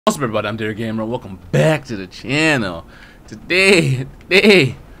What's up, everybody? I'm Derek Gamer. Welcome back to the channel. Today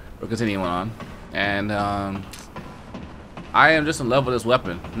we're continuing on, and I am just in love with this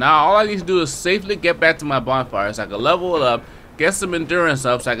weapon. Now all I need to do is safely get back to my bonfire so I can level it up, get some endurance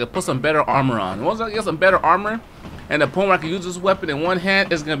up, so I can put some better armor on. And once I get some better armor, and the point where I can use this weapon in one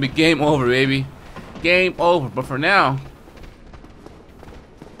hand, it's gonna be game over, baby. Game over. But for now,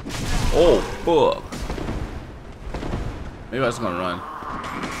 oh fuck, maybe I'm just gonna run.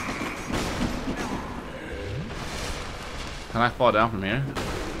 Can I fall down from here?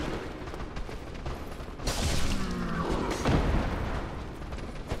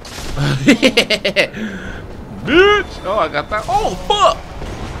 Bitch! Oh, I got that. Oh, fuck!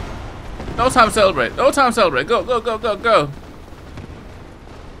 No time to celebrate. No time to celebrate. Go, go, go, go, go.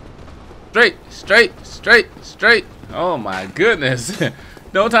 Straight, straight, straight, straight. Oh my goodness.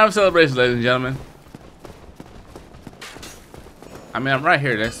 No time for celebration, ladies and gentlemen. I mean, I'm right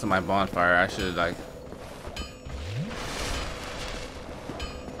here next to my bonfire. I should, like...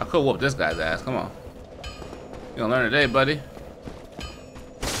 I could whoop this guy's ass. Come on. You gonna learn today, buddy.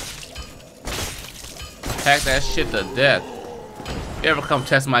 Pack that shit to death. You ever come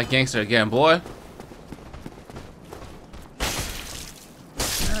test my gangster again, boy?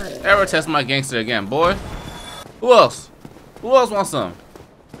 Ever test my gangster again, boy? Who else? Who else wants some?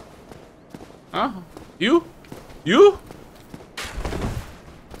 Huh? You? You?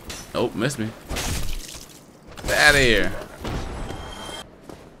 Nope, missed me. Get out of here.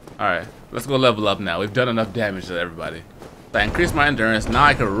 Alright, let's go level up now. We've done enough damage to everybody. So I increased my endurance. Now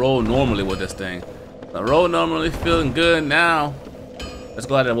I can roll normally with this thing. The roll normally feeling good now. Let's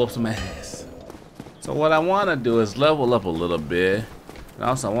go ahead and whoop some ass. So what I want to do is level up a little bit. And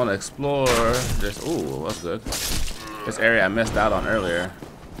also I want to explore this. Ooh, that's good. This area I missed out on earlier.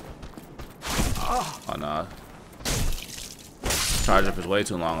 Oh no. Charge up is way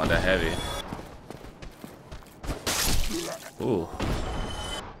too long on that heavy. Ooh.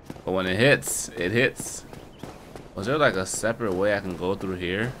 But when it hits, it hits. Was there like a separate way I can go through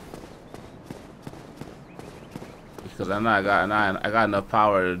here? Because I know I got enough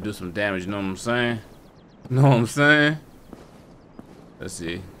power to do some damage. You know what I'm saying? You know what I'm saying? Let's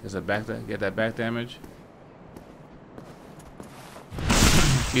see. Is it back? Get that back damage.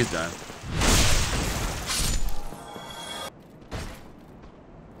 He's done.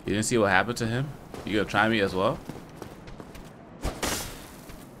 You didn't see what happened to him? You gonna try me as well?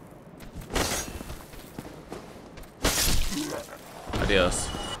 Adios.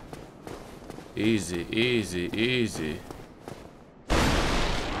 Easy, easy, easy.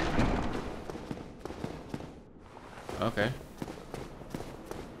 Okay.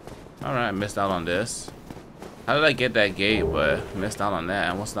 Alright, I missed out on this. How did I get that gate but missed out on that?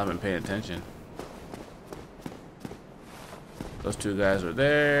 I must not have been paying attention. Those two guys were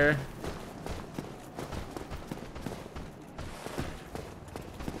there.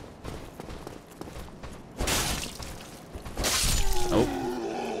 Nope.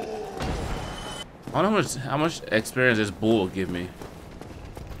 I wonder how much experience this bull will give me.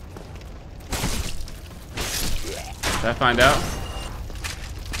 Did I find out?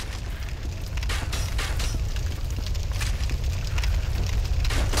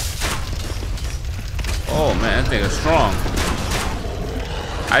 Oh man, that thing is strong.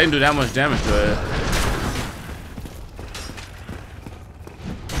 I didn't do that much damage to it.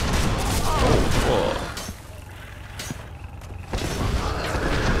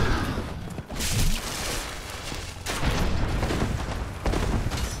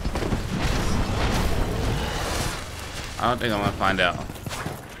 I don't think I'm gonna find out.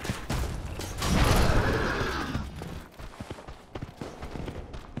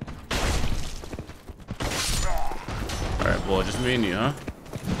 Alright, boy, just me and you, huh?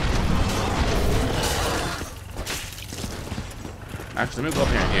 Actually, let me go up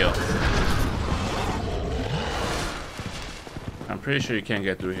here and heal. I'm pretty sure you can't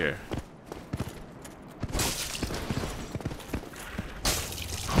get through here.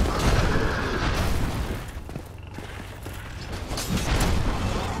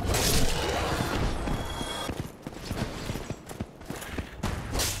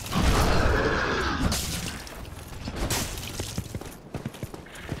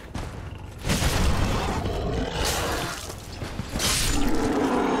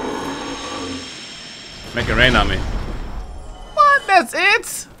 Make it rain on me. What? That's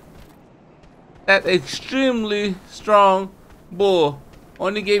it? That extremely strong bull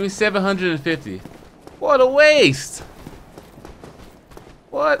only gave me 750. What a waste.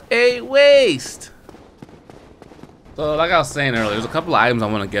 What a waste. So like I was saying earlier, there's a couple of items I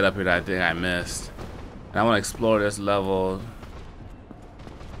want to get up here that I think I missed. And I want to explore this level.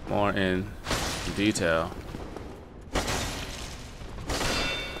 more in detail.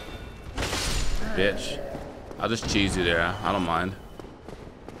 Bitch. I'll just cheese you there. I don't mind.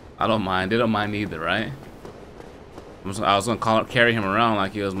 I don't mind. They don't mind either, right? I was gonna carry him around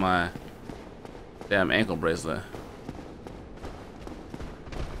like he was my damn ankle bracelet.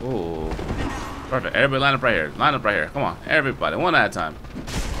 Ooh. Perfect. Everybody line up right here. Line up right here. Come on. Everybody. One at a time.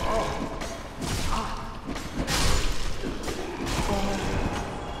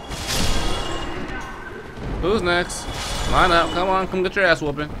 Who's next? Line up. Come on. Come get your ass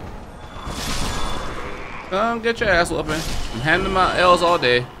whooping. Come get your ass whooping. I'm handing out L's all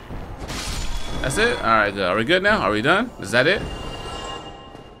day. That's it? Alright, good. Are we good now? Are we done? Is that it?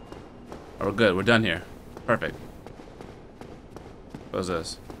 We're good. We're done here. Perfect. What's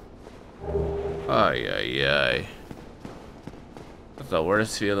this? Ay, ay, ay. That's the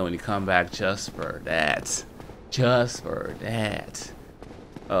worst feeling when you come back just for that. Just for that.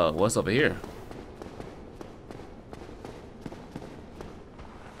 Oh, what's over here?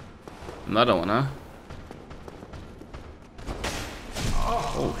 Another one, huh?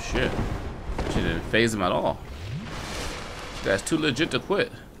 Oh, shit. She didn't phase him at all. This guy's too legit to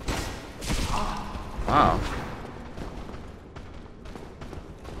quit. Wow.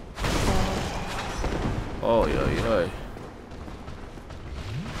 Oh, yeah, yeah.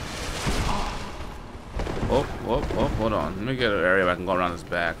 Oh, oh, oh, hold on. Let me get an area where I can go around his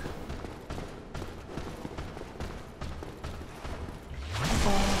back.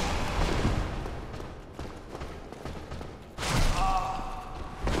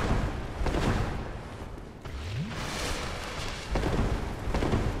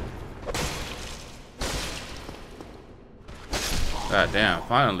 God damn,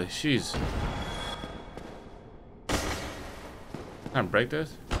 finally, jeez. Can I break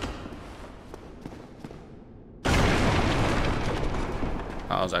this?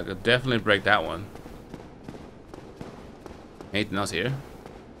 I was like, I could definitely break that one. Anything else here?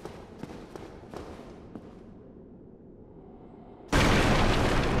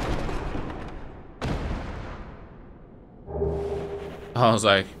 I was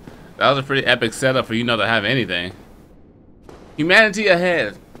like, that was a pretty epic setup for you not to have anything. Humanity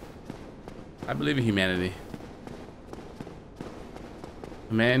ahead. I believe in humanity.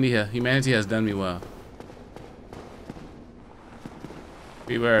 Humanity has done me well.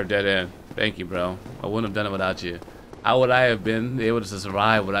 Beware of dead end. Thank you, bro. I wouldn't have done it without you. How would I have been able to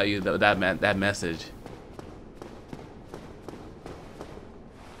survive without you? That message.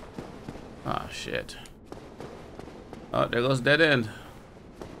 Oh shit. Oh, there goes dead end.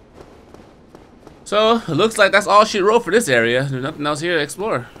 So it looks like that's all she wrote for this area. There's nothing else here to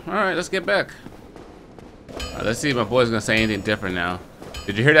explore. All right, let's get back. All right, let's see if my boy's gonna say anything different now.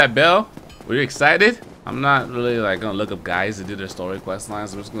 Did you hear that bell? Were you excited? I'm not really like gonna look up guys to do their story quest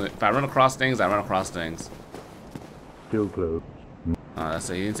lines. I'm just gonna, if I run across things, I run across things. Still close. That's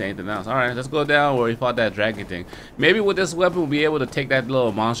it. He didn't say anything else. All right, let's go down where he fought that dragon thing. Maybe with this weapon we'll be able to take that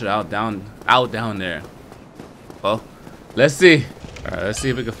little monster out down there. Well, let's see. All right, let's see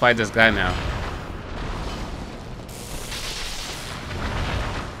if we can fight this guy now.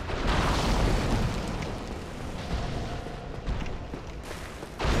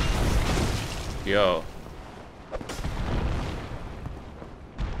 Yo.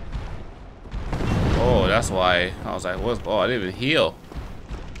 Oh, that's why. I was like, what's... Oh, I didn't even heal.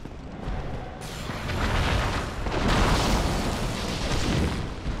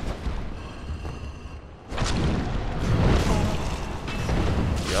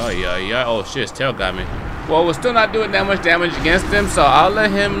 Yeah. Oh, shit, his tail got me. Well, we're still not doing that much damage against him, so I'll let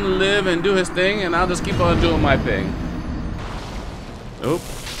him live and do his thing, and I'll just keep on doing my thing. Oop.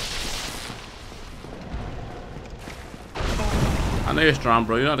 I know you're strong,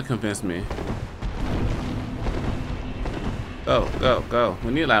 bro. You don't have to convince me. Go.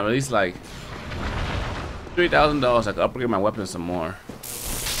 We need like at least like $3,000. I can upgrade my weapon some more.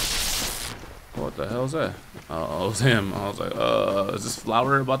 What the hell is that? Oh, it was him. I was like, is this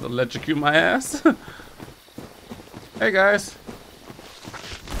flower about to electrocute my ass? Hey guys.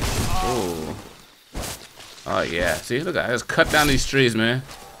 Oh. Oh yeah. See, look, I just cut down these trees, man.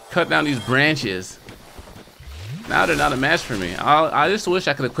 Cut down these branches. Now they're not a match for me. I just wish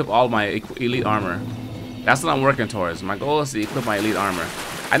I could equip all my elite armor. That's what I'm working towards. My goal is to equip my elite armor.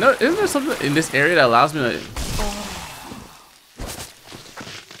 I know, isn't there something in this area that allows me to...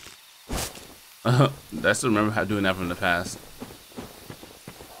 I still remember how doing that from the past.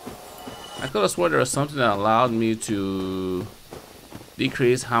 I could have sworn there was something that allowed me to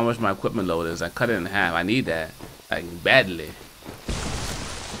decrease how much my equipment load is. I cut it in half. I need that, like, badly.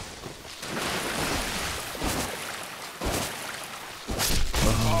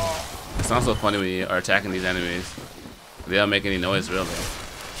 It sounds so funny when you are attacking these enemies. They don't make any noise, really.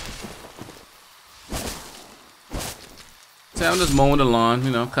 So I'm just mowing the lawn,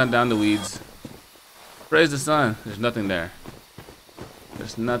 you know, cutting down the weeds. Praise the sun. There's nothing there.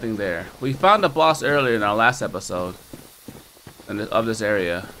 There's nothing there. We found the boss earlier in our last episode of this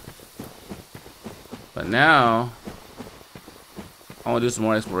area. But now, I want to do some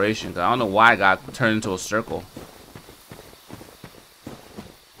more exploration. Because I don't know why I got turned into a circle.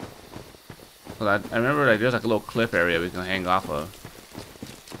 I remember like there's like a little cliff area we can hang off of.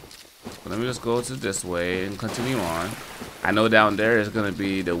 But let me just go to this way and continue on. I know down there is gonna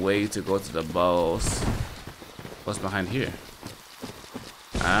be the way to go to the boss. What's behind here?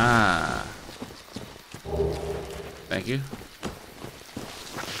 Ah. Thank you.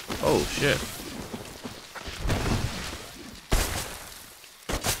 Oh shit.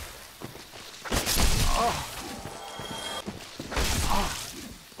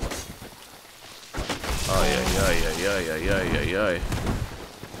 Oh yeah.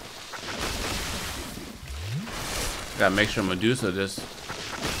 Gotta make sure Medusa just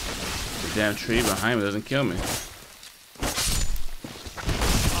the damn tree behind me doesn't kill me.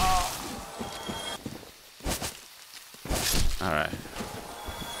 Alright.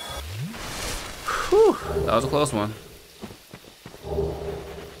 Whew, that was a close one.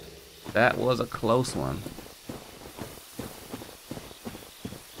 That was a close one.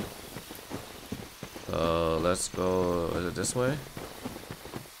 So let's go. Is it this way?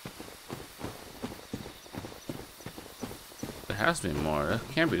 There has to be more. That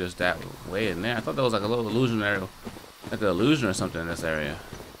can't be just that way in there. I thought that was like a little illusionary, like an illusion or something in this area.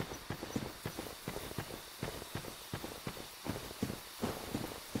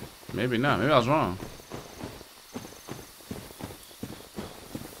 Maybe not. Maybe I was wrong.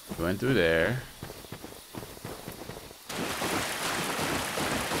 Going through there.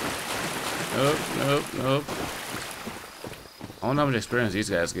 Nope. I wonder how much experience these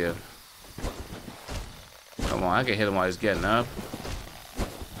guys give. Come on, I can hit him while he's getting up.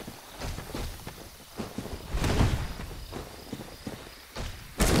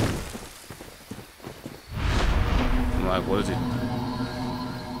 I'm like, what is he?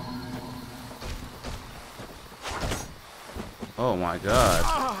 Oh my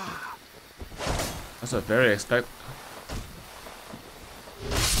god. That's a very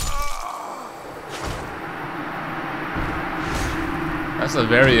That's a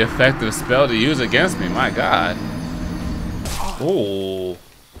very effective spell to use against me, my god. Oh.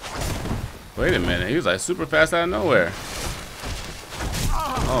 Wait a minute, he was like super fast out of nowhere.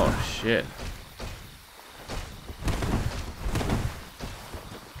 Oh shit.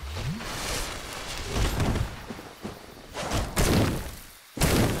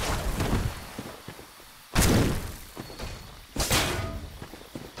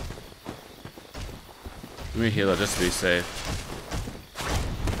 Let me heal up just to be safe.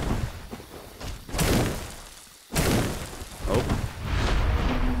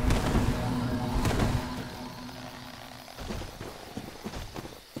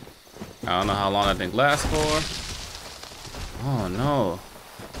 I don't know how long that thing lasts for. Oh no.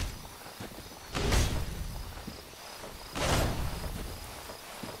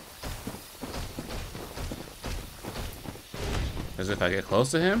 As if I get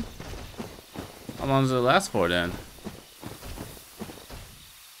close to him? How long does it last for then?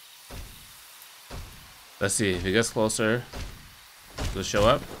 Let's see, if he gets closer, does it show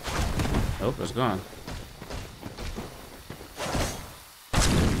up? Nope, it's gone.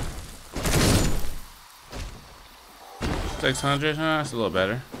 600, huh? That's a little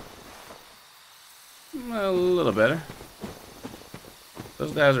better. A little better.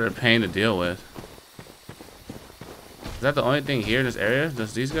 Those guys are a pain to deal with. Is that the only thing here in this area?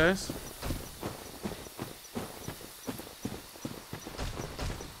 Just these guys?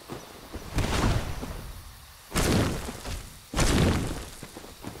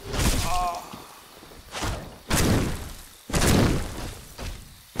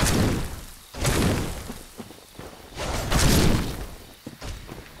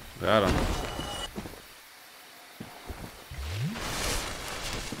 Got him.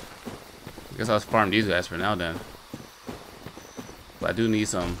 I guess I'll farm these guys for now then. But I do need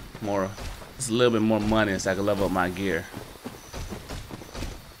some more, just a little bit more money so I can level up my gear.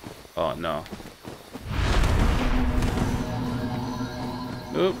 Oh no.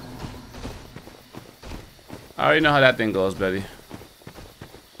 Oop. I already know how that thing goes, buddy.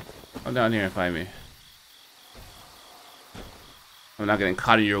 Come down here and find me. I'm not getting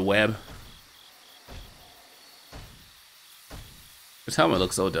caught in your web. This helmet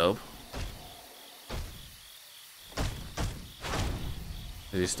looks so dope.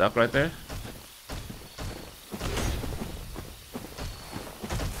 Is he stuck right there?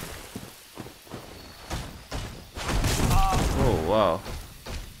 Oh, wow.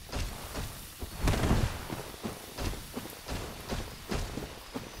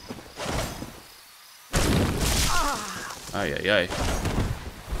 Ay, ay, ay.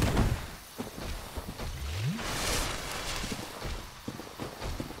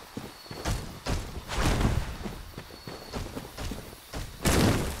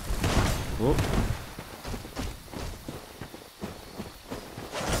 Whoop.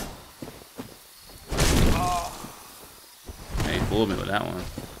 Hey, fooled me with that one.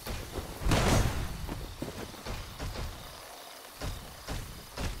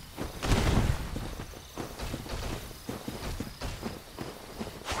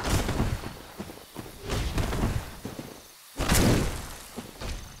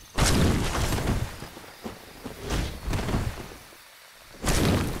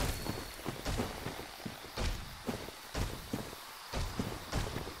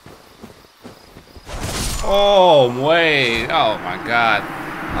 Oh, wait. Oh, my God.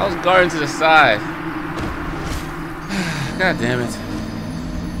 I was guarding to the side. God damn it.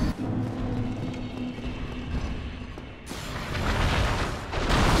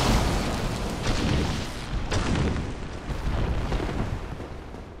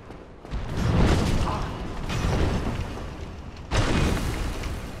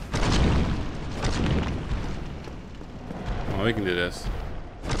 Oh, we can do this.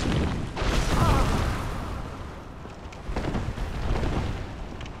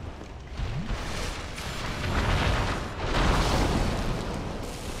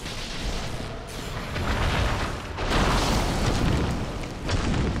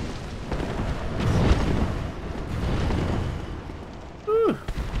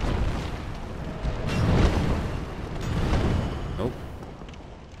 Nope.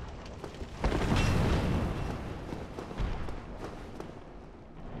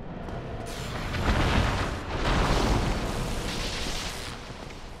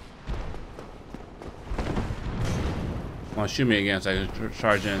 Want to shoot me again so I can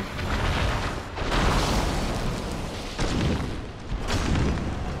charge in.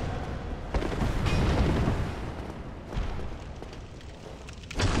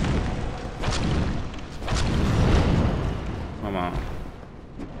 Come on.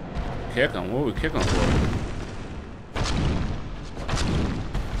 Kick him. What are we kicking for?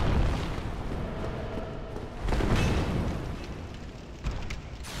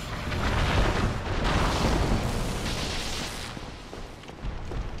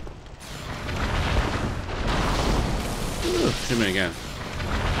 Shoot me again.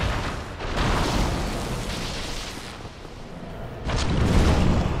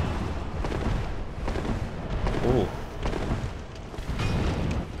 Oh.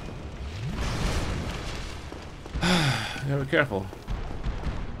 Gotta be careful.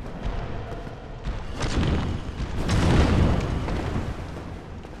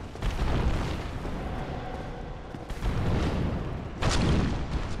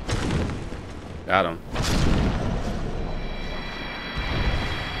 Got him.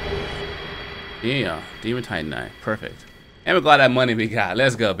 Yeah, Demon Titanite. Perfect. And we got that money we got.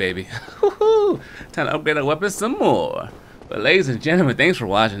 Let's go, baby. Time to upgrade our weapons some more. But ladies and gentlemen, thanks for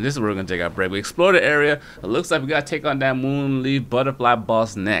watching. This is where we're going to take our break. We explored the area. It looks like we got to take on that Moonleaf Butterfly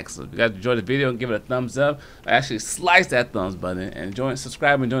boss next. So if you guys enjoyed the video, give it a thumbs up. Actually, slice that thumbs button. And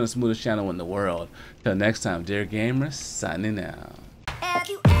subscribe and join the smoothest channel in the world. Till next time, dear gamers, signing out.